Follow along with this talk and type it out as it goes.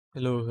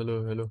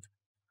Hello.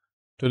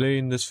 Today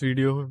in this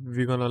video,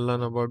 we're gonna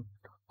learn about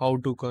how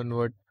to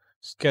convert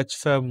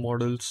Sketchfab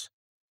models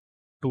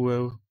to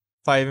a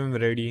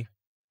FiveM-ready.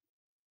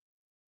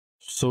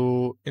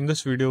 So in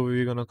this video,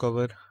 we're gonna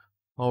cover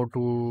how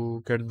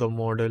to get the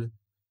model,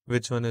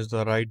 which one is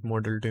the right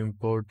model to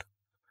import,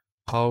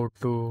 how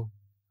to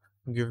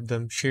give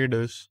them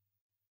shaders.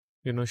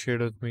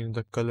 Shaders means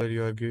the color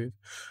you are giving,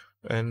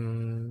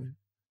 and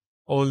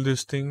all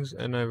these things.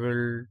 And I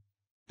will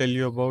tell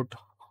you about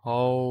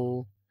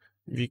how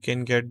we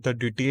can get the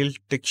detailed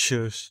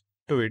textures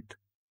to it.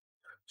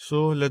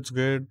 So let's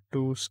get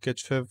to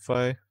Sketchfab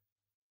 5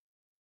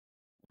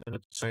 and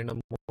let's find a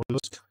model.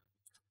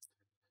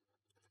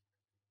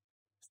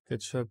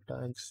 Sketchfab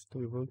tags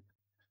table.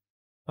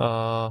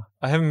 I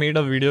have made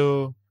a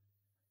video,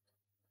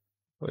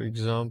 for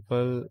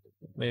example,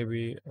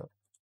 maybe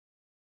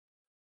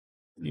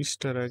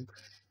Easter egg.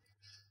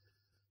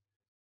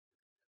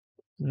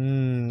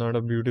 Not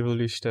a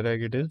beautiful Easter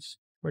egg it is,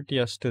 but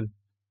yeah, still.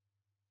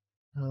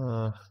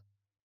 Uh,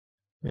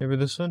 Maybe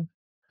this one.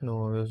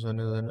 No, this one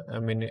is an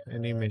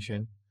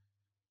animation.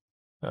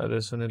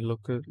 This one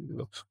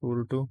looks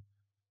cool too.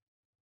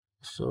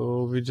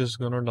 So we're just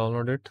gonna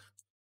download it,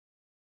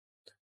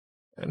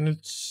 and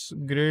it's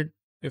great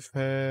if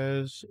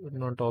has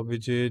not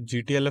obj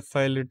GTLF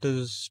file. It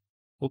is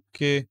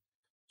okay.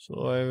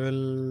 So I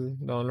will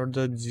download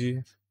the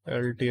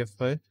GLTF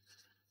file.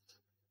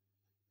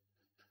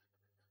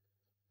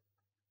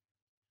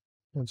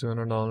 It's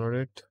gonna download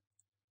it.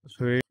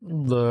 Sweet.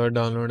 The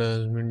download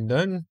has been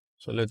done.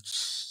 So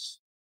let's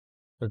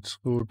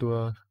go to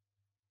our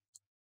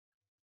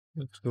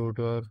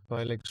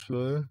file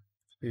explorer.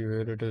 See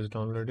where it is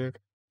downloaded.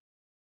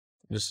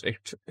 Just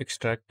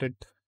extract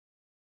it.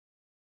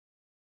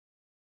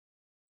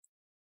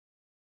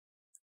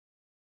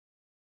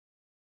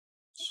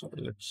 So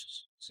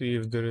let's see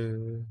if there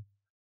is.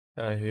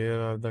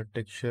 Here are the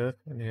texture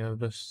and here are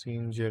the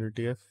scene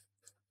GLTF.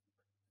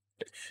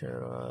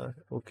 Texture,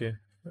 okay.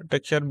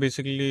 Texture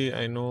basically,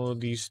 I know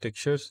these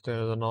textures.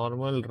 There is a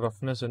normal,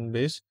 roughness, and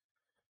base.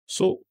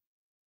 So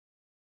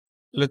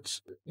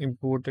let's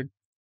import it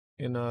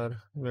in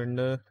our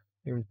Blender.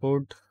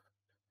 Import.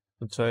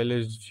 The file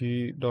is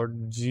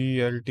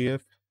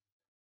g.gltf.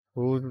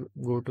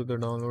 Go to the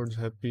downloads.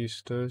 Happy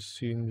Easter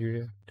scene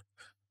GDF.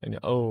 And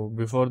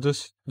before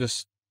this,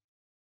 just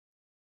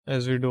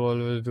as we do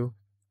always do,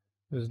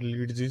 just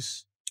delete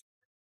this.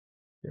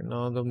 Okay,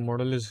 now the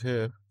model is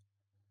here.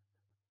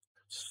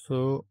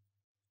 So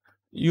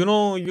you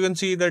can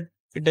see that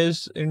it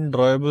is in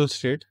drawable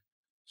state.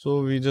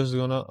 So we just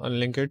gonna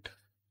unlink it.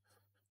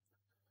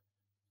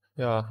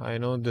 Yeah, I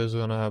know this is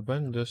gonna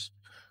happen. Just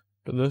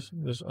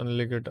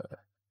unlink it.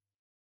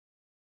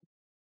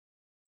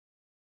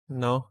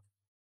 Now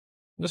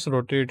just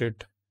rotate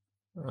it.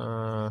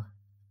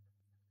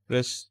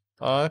 Press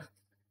R,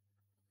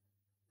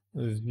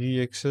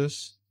 Z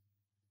axis.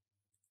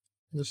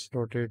 Just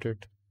rotate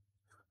it,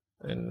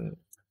 and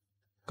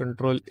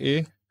Control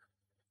A,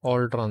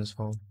 all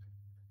transform.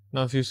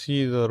 Now if you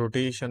see the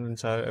rotation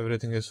inside,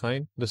 everything is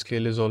fine. The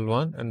scale is all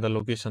 1 and the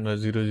location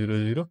is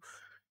 000.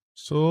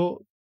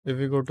 So if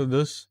we go to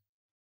this,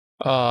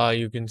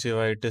 you can see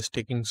why it is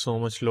taking so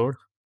much load.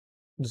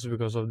 This is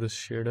because of this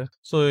shader.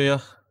 So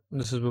yeah,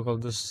 this is because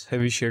of this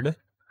heavy shader.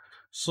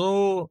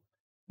 So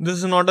this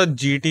is not a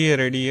GTA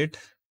ready yet.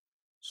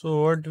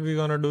 So what we're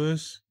gonna do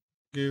is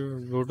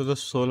go to the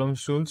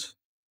SoulLmz tools.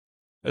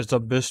 It's the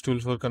best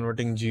tool for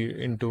converting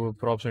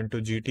props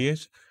into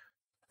GTAs.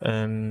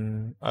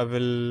 And I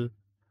will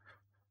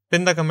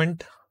pin the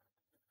comment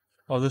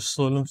of the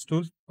SoulLmz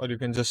tool, or you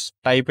can just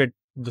type it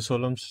the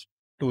SoulLmz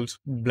tools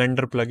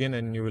Blender plugin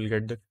and you will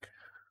get that.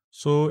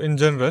 So in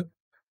general,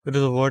 there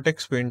is a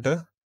vertex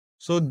painter.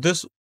 So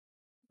this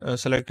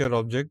select your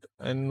object,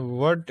 and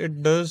what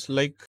it does,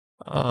 like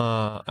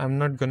I'm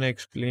not gonna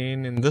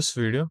explain in this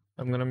video.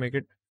 I'm gonna make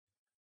it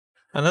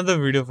another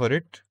video for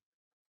it.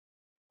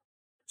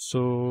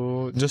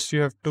 So just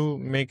you have to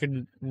make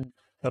it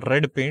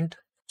red paint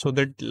so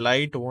that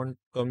light won't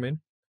come in.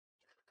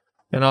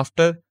 And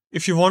after,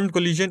 if you want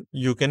collision,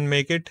 you can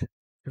make it.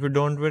 If you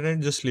don't want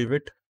it, just leave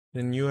it.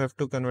 Then you have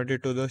to convert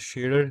it to the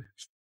shader.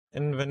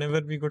 And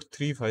whenever we got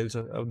 3 files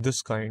of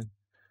this kind,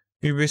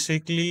 we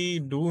basically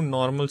do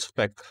normal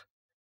spec.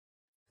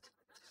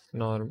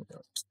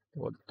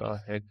 What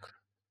the heck?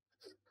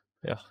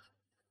 Yeah,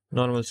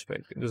 normal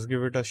spec. Just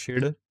give it a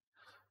shader.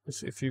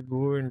 If you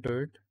go into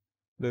it,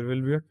 there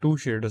will be 2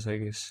 shaders, I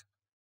guess.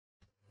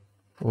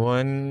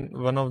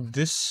 One of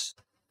this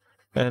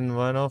and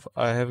one of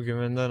I have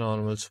given the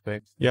normal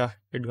spec. Yeah,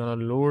 it gonna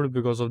load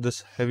because of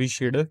this heavy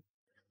shader.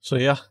 So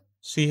yeah,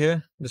 see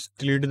here, just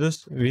delete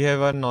this. We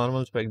have our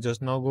normal spec.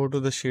 Just now go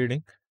to the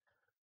shading.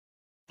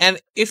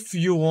 And if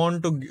you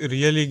want to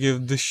really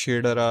give this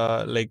shader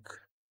a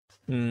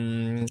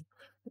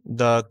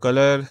the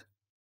color,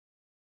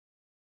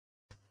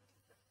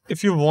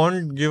 if you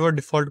want give a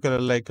default color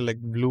like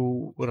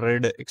blue,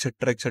 red,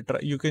 etc.,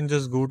 you can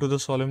just go to the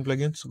SoulLmz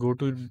plugins, go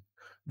to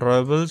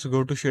drawables,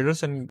 go to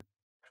shaders, and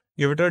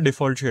give it a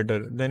default shader.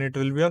 Then it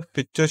will be a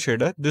picture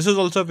shader. This is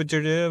also a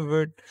picture shader,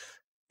 but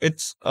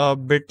it's a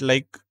bit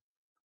like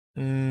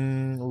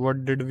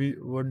what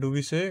do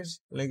we say?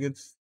 Like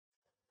it's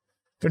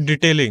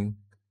detailing.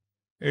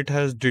 It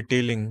has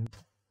detailing.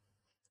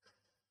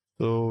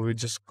 So we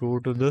just go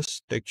to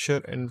this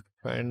texture and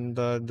find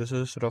the this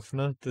is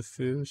roughness,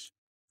 diffuse.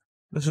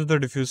 This is the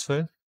diffuse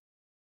file.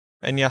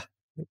 And yeah,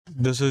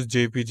 this is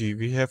JPG.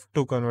 We have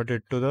to convert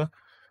it to the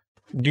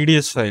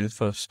DDS file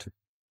first.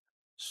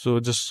 So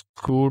just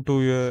go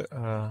to your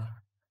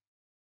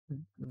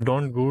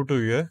don't go to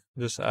here.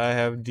 Just I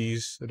have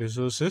these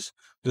resources.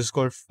 This is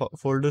called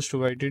folders to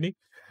YTD.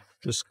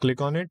 Just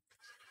click on it.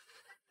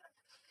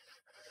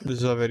 This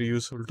is a very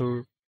useful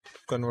to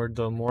convert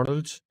the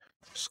models.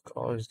 Just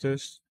cause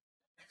this.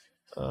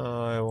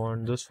 I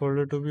want this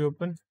folder to be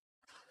open,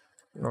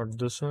 not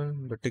this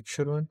one, the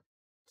texture one.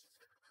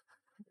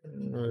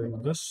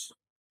 This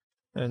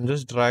and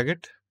just drag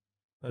it.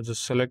 I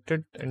just select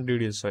it and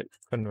DDS file,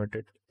 convert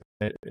it.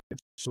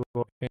 It's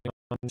working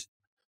on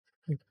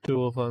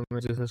two of our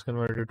images is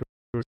converted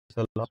to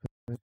the last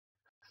one.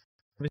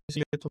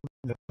 Basically, it's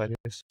the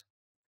files.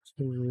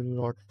 So we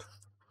got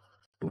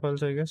two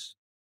files, I guess.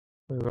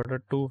 We got a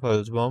two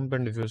files, bump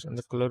and diffuse, and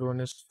the color one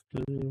is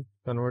still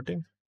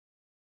converting.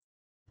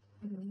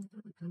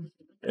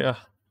 Yeah,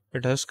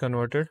 it has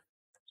converted.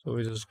 So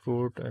we just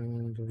go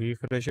and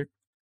refresh it.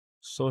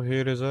 So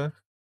here is a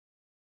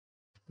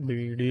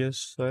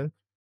DDS file.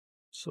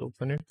 So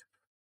open it.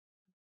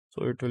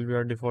 So it will be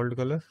our default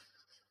color.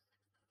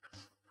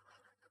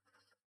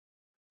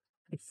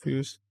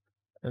 Diffuse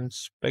and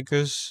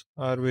speckles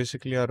are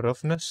basically our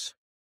roughness.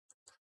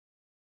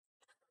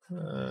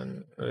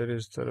 And where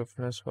is the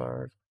roughness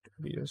part?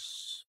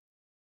 Yes.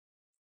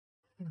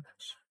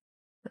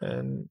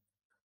 And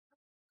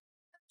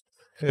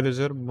here is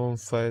your BOM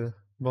file.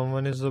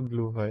 BOM1 is the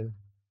blue file.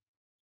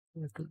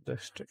 Go to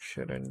this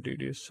texture and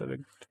DDS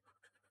select.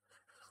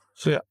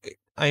 So yeah,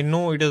 I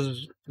know it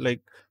is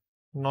like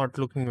not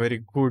looking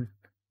very good.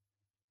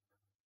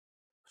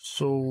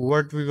 So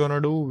what we're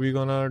gonna do? We're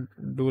gonna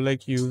do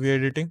like UV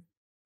editing.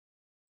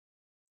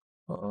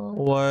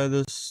 Why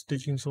this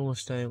taking so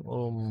much time?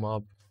 Oh my.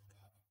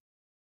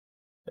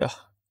 Yeah.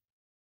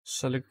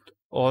 Select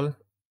all.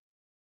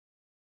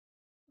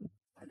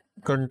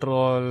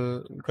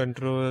 Control,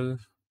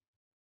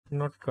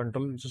 not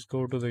control. Just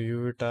go to the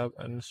UV tab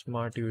and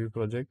Smart UV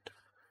project.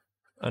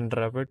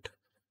 Unwrap it.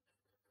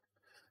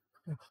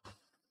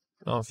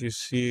 Now if you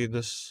see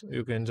this,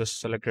 you can just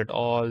select it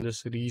all,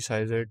 just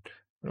resize it.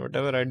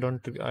 Whatever, I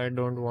don't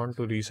want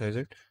to resize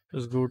it.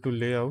 Just go to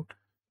layout.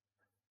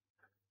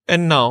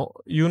 And now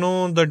you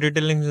know the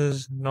detailing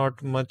is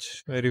not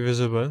much very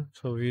visible.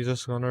 So we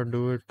just gonna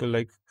do it to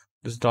like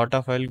this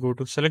data file, go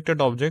to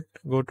selected object,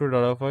 go to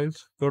data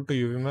files, go to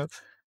UV map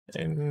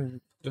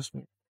and just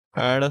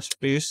add a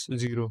space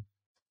 0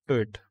 to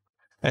it.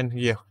 And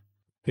yeah,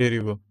 here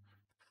you go.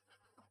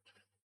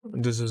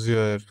 This is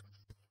your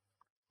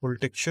full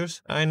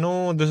textures. I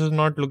know this is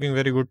not looking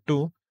very good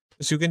too.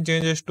 So you can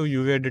change this to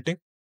UV editing.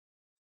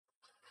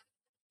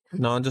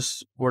 Now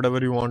just whatever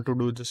you want to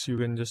do, just you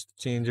can just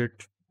change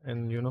it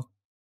and you know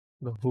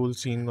the whole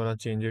scene gonna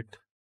change it.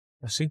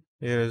 See,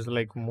 here is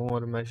like more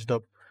meshed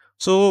up.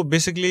 So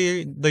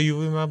basically the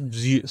UV map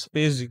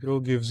space 0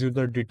 gives you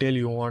the detail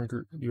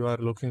you are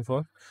looking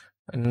for.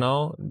 And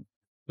now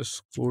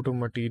just go to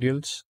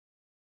materials,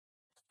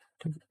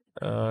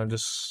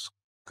 just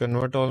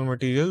convert all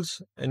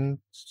materials and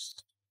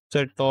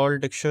set all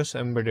textures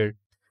embedded.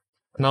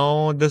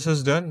 Now this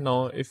is done.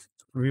 Now if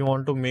we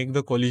want to make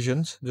the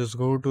collisions, just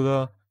go to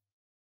the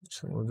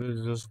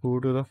just go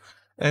to the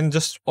and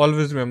just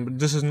always remember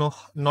this is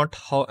not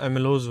how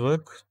MLOs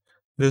work.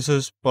 This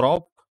is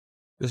prop.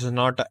 This is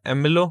not a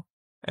MLO.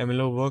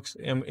 MLO works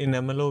in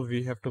MLO.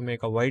 We have to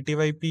make a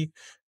YTYP.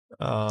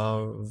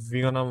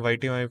 We're gonna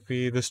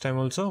YTYP this time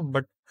also,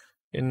 but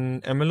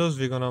in MLOs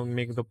we're gonna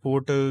make the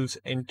portals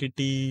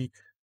entity.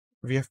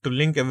 We have to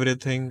link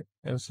everything,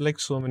 and it's like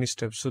so many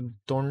steps. So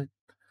don't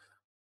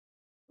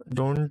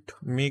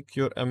make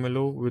your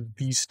MLO with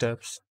these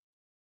steps.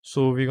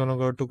 So we're gonna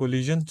go to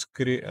collisions,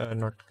 create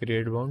not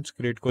create bounds,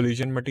 create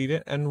collision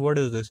material. And what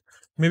is this?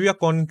 Maybe a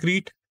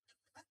concrete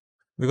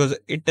because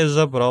it is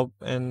a prop.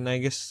 And I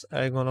guess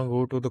I'm gonna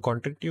go to the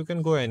concrete. You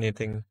can go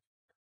anything.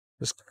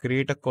 Just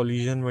create a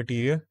collision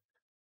material.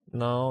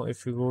 Now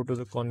if you go to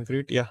the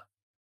concrete, yeah.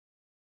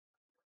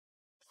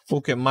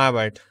 Okay, my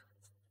bad,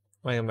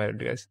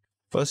 guys.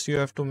 First you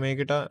have to make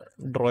it a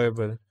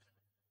drawable.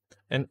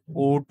 And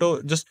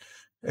auto just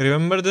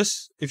remember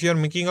this, if you're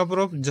making a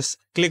prop, just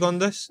click on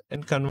this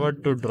and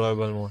convert to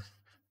drawable mode.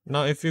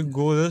 Now if you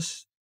go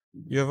this,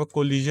 you have a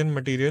collision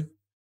material.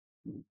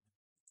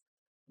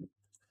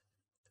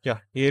 Yeah,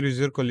 here is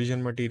your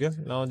collision material.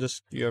 Now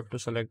just you have to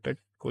select it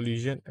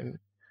collision and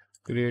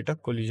create a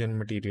collision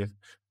material.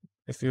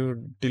 If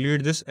you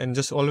delete this and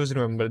just always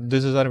remember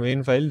this is our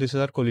main file, this is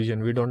our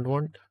collision. We don't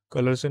want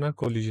colors in our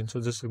collision,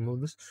 so just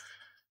remove this.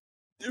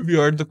 We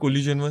add the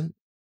collision one.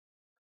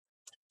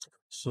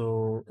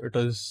 So it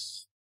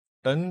is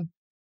done.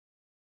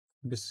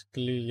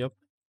 basically, yep.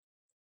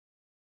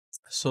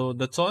 So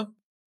that's all.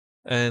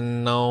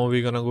 And now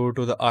we're gonna go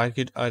to the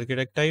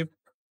architect type.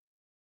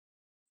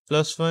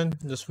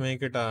 +1, just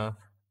make it a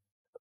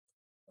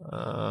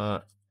uh,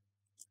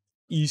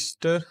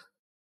 Easter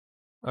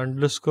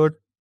underscore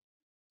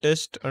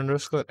test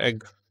underscore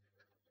egg.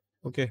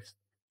 Okay,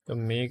 so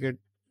make it,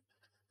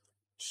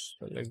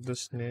 select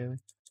this name.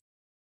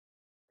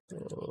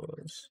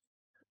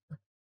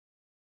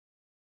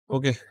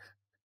 Okay,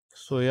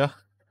 so yeah,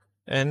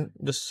 and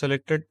just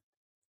select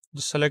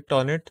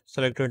on it,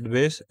 selected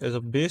base as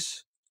a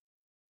base,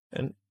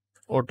 and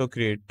auto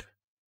create.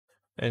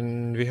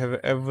 And we have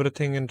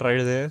everything in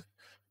right there.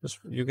 Just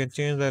you can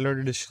change the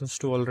LOD distance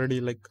to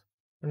already like,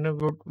 and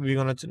we're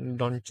gonna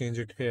don't change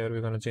it here.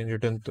 We're gonna change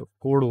it into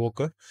code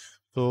worker.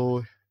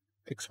 So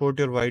export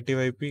your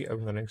YTYP.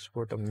 I'm gonna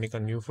export and make a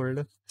new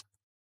folder.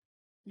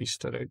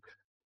 Easter egg.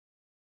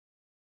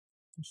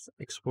 Just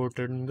export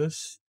it in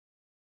this.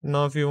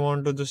 Now if you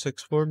want to just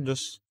export,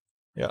 just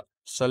yeah,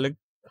 select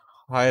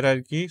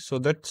hierarchy so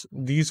that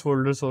these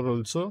folders are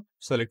also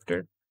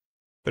selected.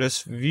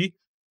 Press V,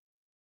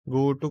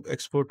 go to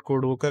export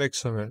code worker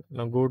XML.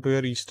 Now go to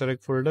your Easter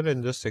egg folder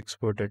and just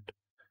export it.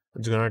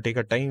 It's gonna take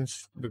a time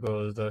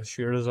because the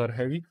shaders are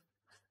heavy,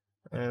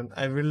 and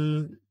I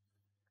will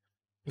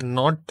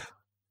not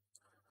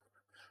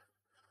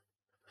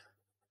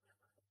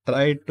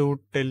try to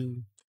tell.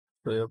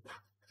 So yep,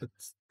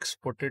 let's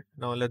export it.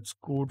 Now let's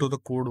go to the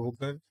code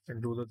worker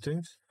and do the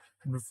things.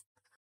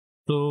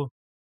 So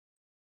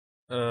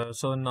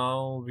so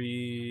now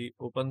we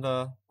open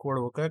the code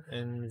worker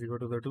and we go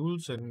to the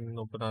tools and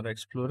open our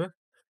explorer.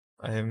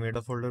 I have made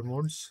a folder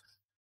modes.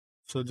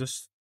 So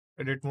just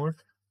edit mode,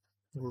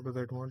 go to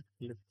that mode,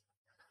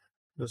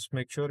 just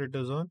make sure it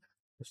is on,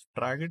 just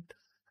drag it,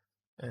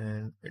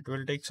 and it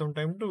will take some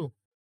time too.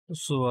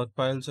 So our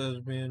files has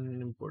been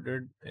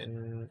imported,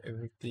 and if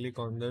we click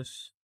on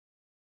this,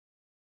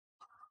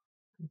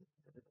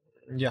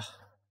 yeah,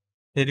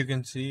 here you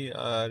can see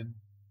our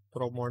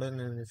prop model,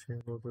 and if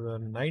you go to the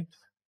night,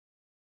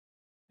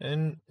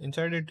 and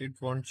inside it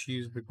won't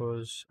choose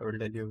because I will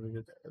tell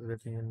you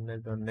everything in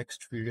the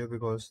next video,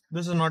 because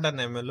this is not an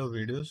MLO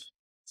videos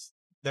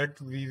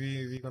that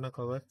we gonna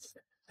cover.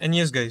 And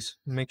yes guys,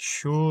 make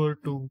sure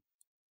to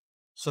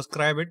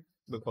subscribe it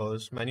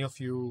because many of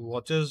you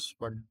watches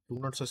but do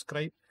not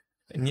subscribe.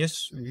 And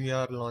yes, we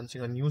are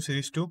launching a new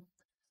series too.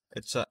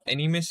 It's a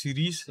anime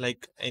series,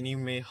 like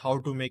anime, how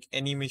to make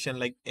animation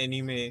like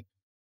anime,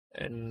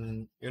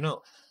 and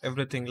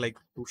everything like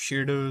to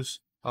shaders,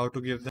 how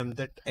to give them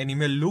that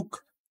anime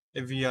look.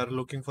 If we are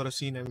looking for a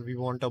scene and we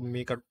want to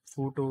make a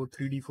photo,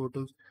 3D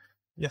photos,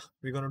 yeah,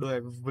 we're gonna do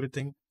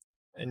everything.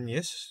 And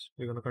yes,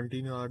 we're gonna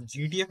continue our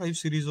GTA 5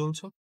 series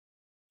also.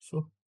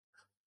 So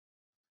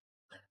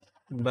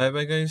bye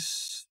bye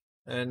guys.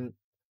 And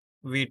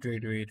wait.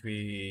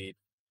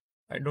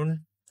 I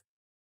don't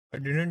I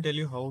didn't tell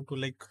you how to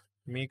like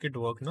make it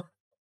work now.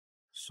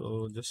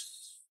 So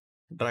just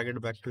drag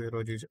it back to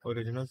your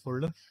original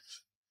folder.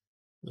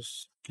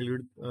 Just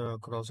click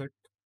cross it,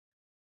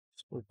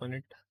 just open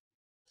it.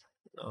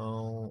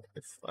 Now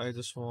if I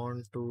just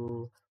want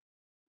to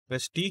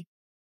press T,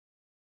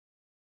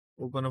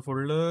 open a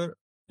folder.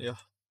 Yeah,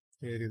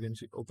 here you can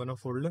see open a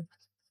folder,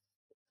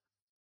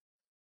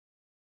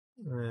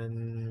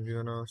 and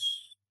we're gonna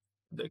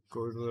like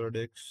go to the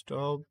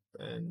desktop,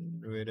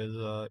 and where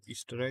is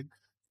Easter egg?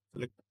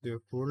 Select the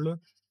folder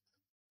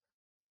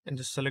and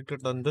just select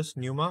it on this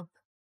new map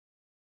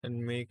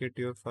and make it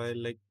your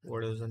file. Like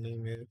what is the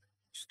name here?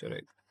 Easter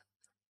egg.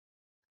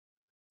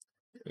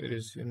 It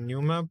is a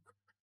new map.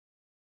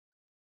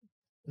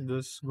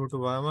 Just go to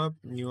FiveM,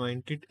 new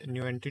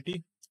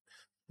entity.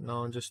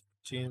 Now just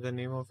change the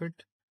name of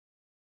it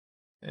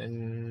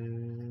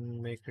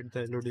and make it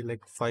the LOD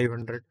like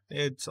 500.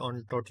 It's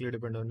on totally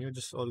depend on you.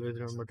 Just always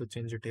remember to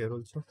change it here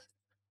also.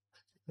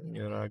 And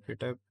your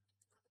archetype,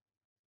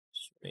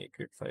 make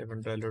it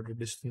 500 LOD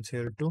distance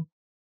here too.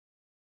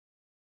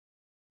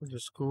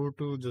 Just go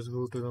to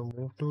the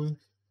move tool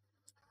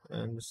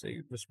and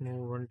say just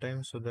move one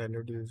time so the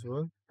LED is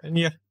work. And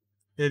yeah,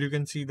 here you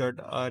can see that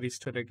our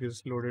Easter egg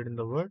is loaded in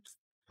the word.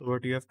 So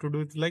what you have to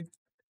do is like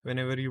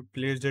whenever you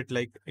place it,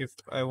 like if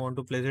I want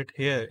to place it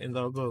here in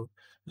the above,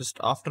 just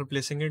after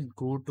placing it,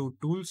 go to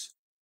tools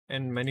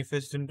and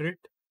manifest generate,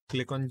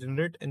 click on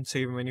generate and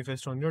save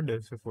manifest on your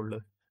dev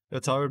folder.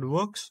 That's how it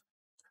works.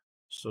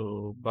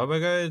 So bye bye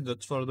guys,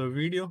 that's for the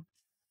video.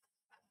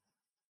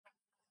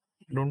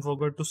 Don't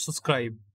forget to subscribe.